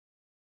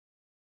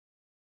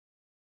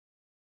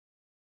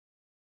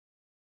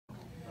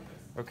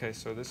Okay,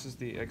 so this is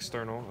the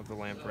external of the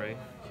lamprey.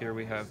 Here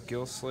we have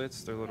gill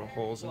slits, they're little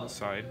holes in the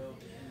side.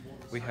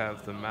 We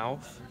have the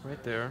mouth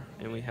right there,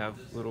 and we have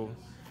little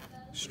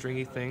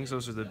stringy things.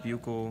 Those are the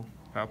buccal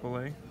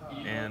papillae,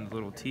 and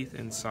little teeth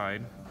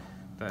inside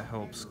that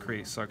helps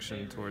create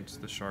suction towards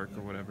the shark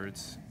or whatever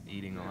it's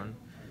eating on.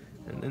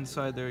 And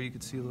inside there you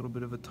can see a little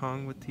bit of a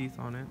tongue with teeth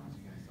on it,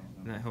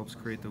 and that helps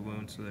create the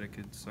wound so that it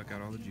could suck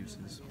out all the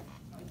juices.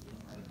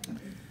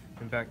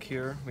 And back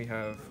here we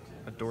have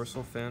a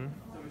dorsal fin,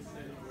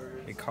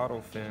 a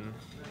caudal fin,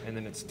 and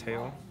then its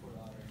tail.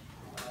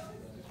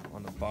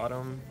 On the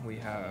bottom we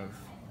have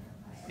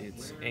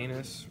its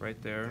anus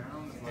right there,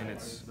 and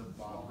its...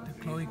 The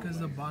cloaca is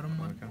the bottom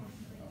one. Okay.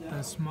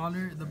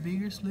 The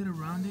bigger slit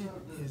around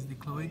it is the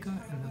cloaca,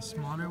 and the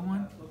smaller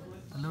one,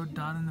 the little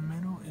dot in the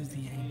middle, is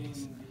the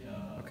anus.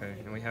 Okay,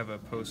 and we have a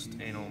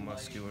post-anal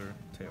muscular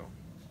tail.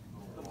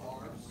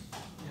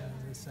 Yeah,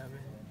 the 7.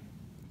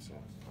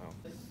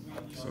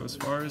 So as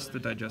far as the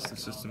digestive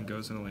system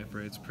goes in a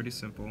lamprey, it's pretty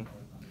simple.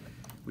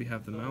 We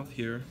have the mouth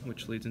here,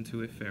 which leads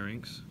into a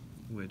pharynx,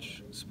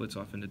 which splits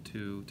off into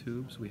 2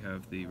 tubes. We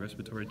have the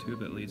respiratory tube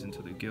that leads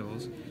into the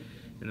gills,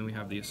 and then we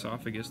have the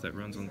esophagus that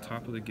runs on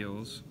top of the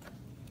gills,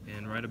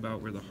 and right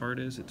about where the heart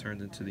is, it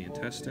turns into the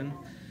intestine,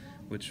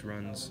 which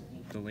runs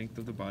the length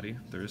of the body.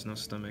 There is no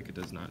stomach, it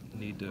does not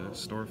need to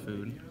store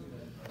food.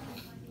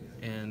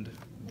 And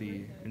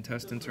the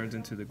intestine turns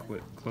into the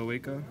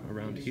cloaca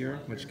around here,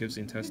 which gives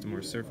the intestine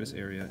more surface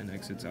area and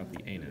exits out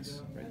the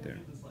anus right there.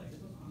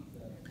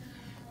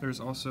 There's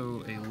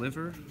also a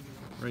liver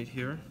right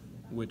here,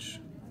 which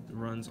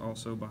runs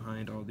also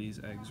behind all these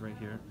eggs right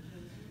here.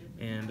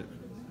 And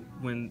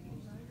when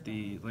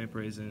the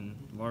lamprey is in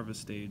larva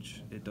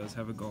stage, it does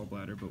have a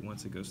gallbladder, but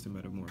once it goes through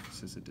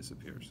metamorphosis, it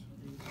disappears.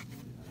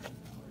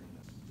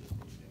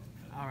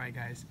 Alright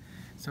guys,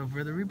 so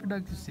for the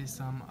reproductive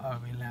system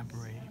of a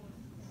lamprey,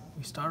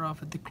 we start off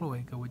with the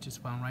cloaca, which is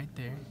found right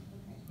there,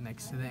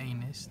 next to the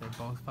anus. They're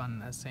both found in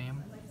that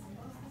same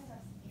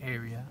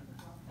area.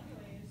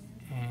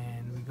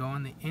 And we go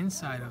on the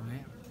inside of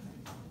it,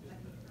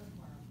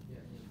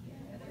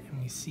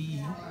 and we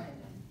see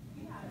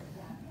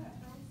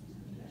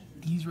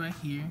these right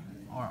here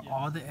are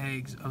all the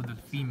eggs of the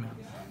female.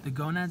 The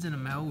gonads in the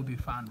male will be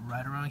found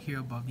right around here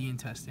above the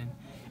intestine,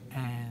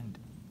 and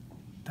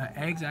the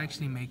eggs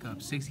actually make up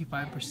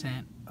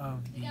 65%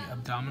 of the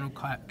abdominal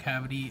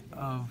cavity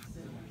of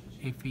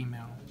a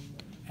female,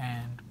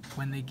 and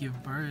when they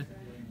give birth,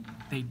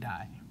 they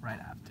die right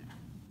after.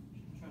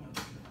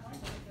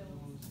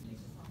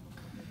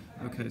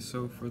 Okay,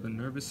 so for the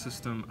nervous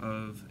system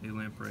of a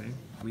lamprey,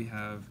 we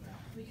have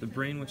the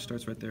brain, which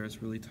starts right there.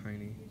 It's really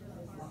tiny.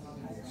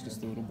 It's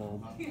just a little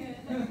bulb.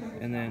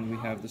 And then we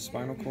have the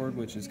spinal cord,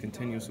 which is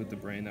continuous with the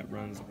brain, that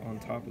runs on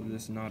top of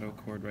this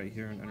notochord right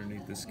here and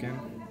underneath the skin.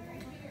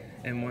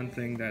 And one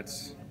thing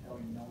that's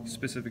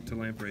specific to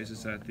lampreys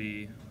is that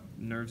the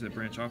nerves that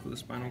branch off of the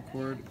spinal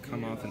cord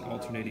come off in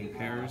alternating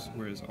pairs,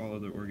 whereas all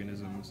other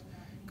organisms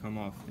come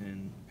off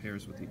in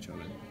pairs with each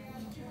other.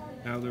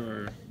 Now there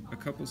are a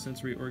couple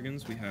sensory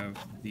organs. We have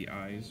the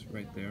eyes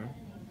right there,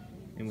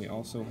 and we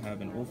also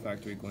have an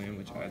olfactory gland,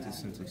 which adds a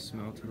sense of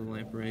smell to the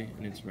lamprey,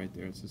 and it's right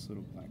there. It's this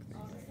little black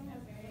thing.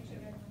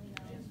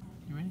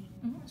 You ready?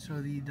 Mm-hmm.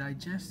 So the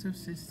digestive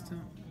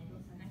system,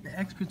 the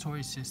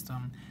excretory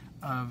system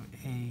of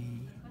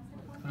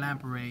a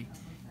lamprey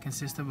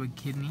consists of a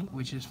kidney,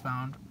 which is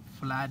found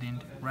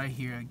flattened right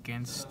here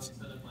against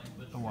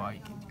the wall. You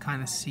can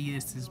kind of see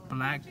it's this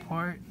black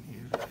part.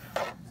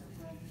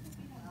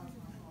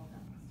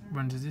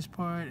 Runs to this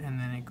part, and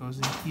then it goes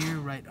in here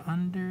right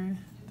under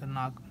the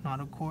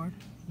notochord.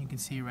 You can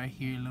see it right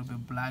here, a little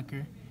bit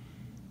blacker.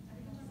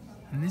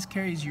 And this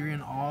carries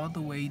urine all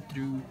the way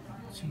through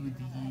to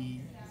the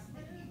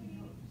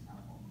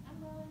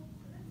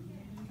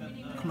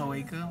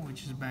cloaca,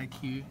 which is back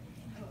here,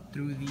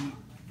 through the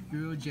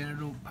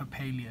urogenital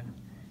papillae,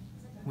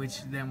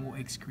 which then will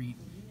excrete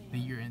the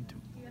urine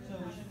through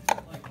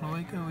the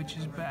cloaca, which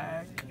is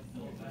back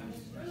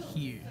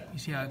here. You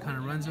see how it kind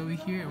of runs over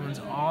here? It runs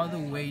all the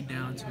way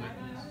down to it.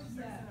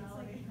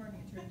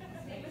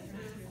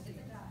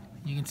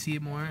 You can see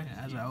it more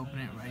as I open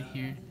it right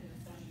here.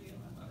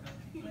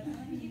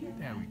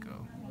 There we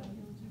go.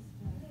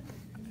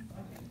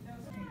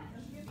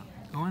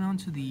 Going on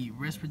to the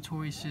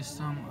respiratory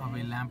system of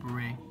a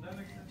lamprey,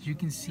 as you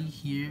can see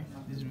here,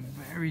 this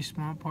very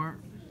small part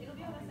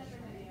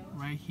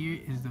right here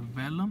is the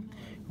velum,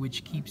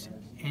 which keeps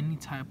any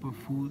type of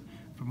food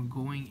from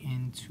going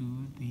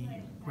into the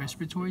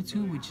respiratory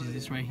tube, which is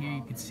this right here.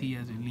 You can see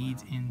as it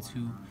leads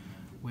into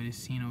what is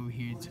seen over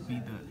here to be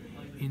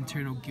the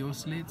internal gill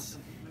slits.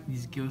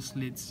 These gill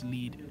slits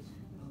lead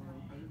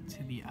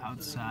to the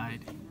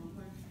outside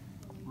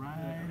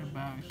right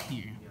about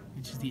here,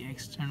 which is the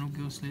external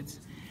gill slits.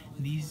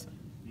 These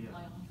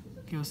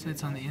gill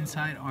slits on the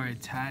inside are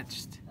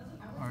attached,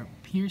 are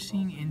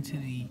piercing into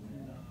the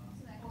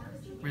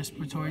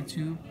respiratory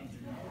tube,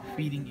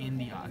 feeding in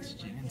the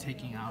oxygen and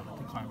taking out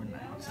the carbon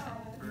dioxide.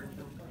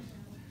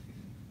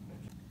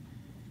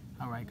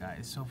 Alright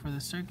guys, so for the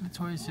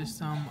circulatory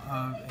system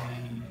of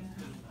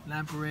a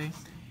lamprey,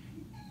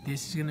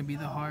 this is going to be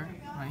the heart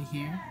right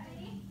here.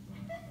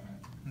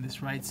 On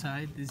this right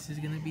side, this is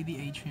going to be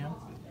the atrium.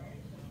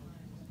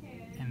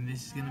 And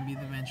this is going to be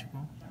the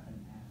ventricle.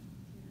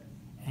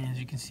 And as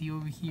you can see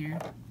over here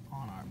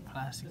on our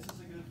plastic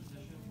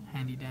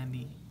handy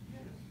dandy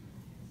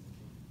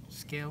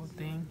scale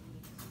thing,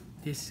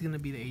 this is going to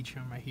be the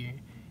atrium right here.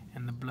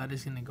 And the blood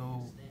is going to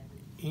go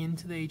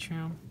into the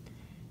atrium,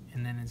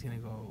 and then it's going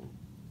to go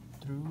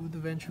through the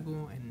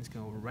ventricle, and it's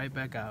going to go right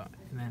back out.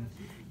 And then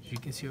as you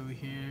can see over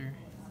here,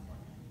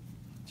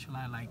 shall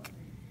I like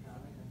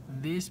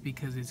this,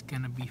 because it's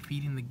going to be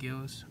feeding the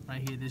gills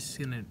right here. This is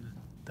going to,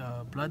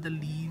 the blood that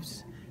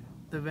leaves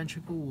the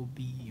ventricle will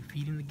be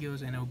feeding the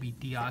gills, and it will be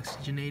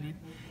deoxygenated,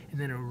 and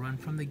then it'll run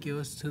from the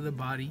gills to the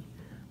body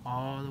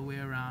all the way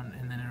around,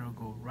 and then it'll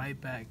go right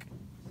back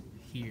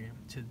here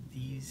to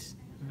these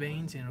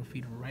veins, and it'll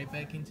feed right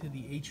back into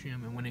the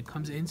atrium. And when it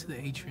comes into the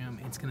atrium,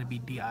 it's going to be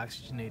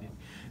deoxygenated.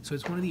 So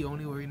it's one of the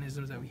only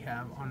organisms that we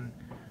have on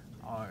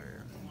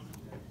our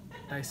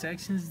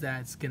dissections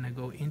that's going to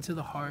go into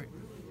the heart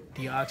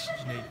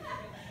deoxygenated.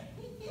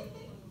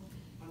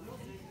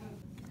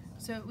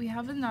 So we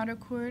have a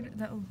notochord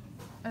that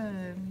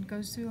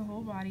goes through the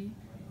whole body.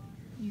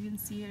 You can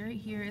see it right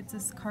here. It's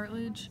this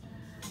cartilage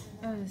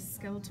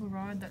skeletal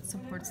rod that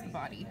supports the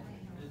body.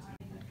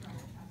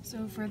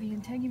 So for the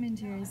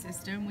integumentary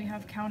system, we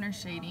have counter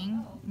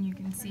shading. You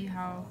can see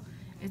how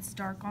it's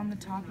dark on the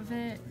top of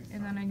it,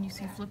 and then when you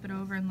flip it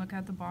over and look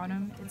at the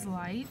bottom, it's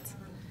light.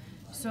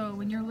 So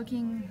when you're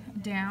looking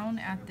down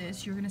at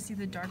this, you're going to see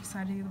the dark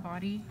side of the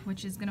body,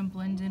 which is going to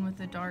blend in with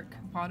the dark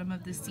bottom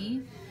of the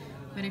sea.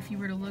 But if you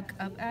were to look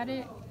up at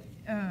it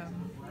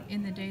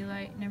in the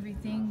daylight and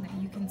everything,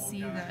 then you can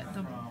see that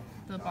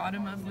the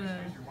bottom of the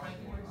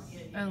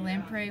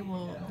lamprey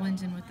will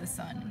blend in with the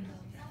sun.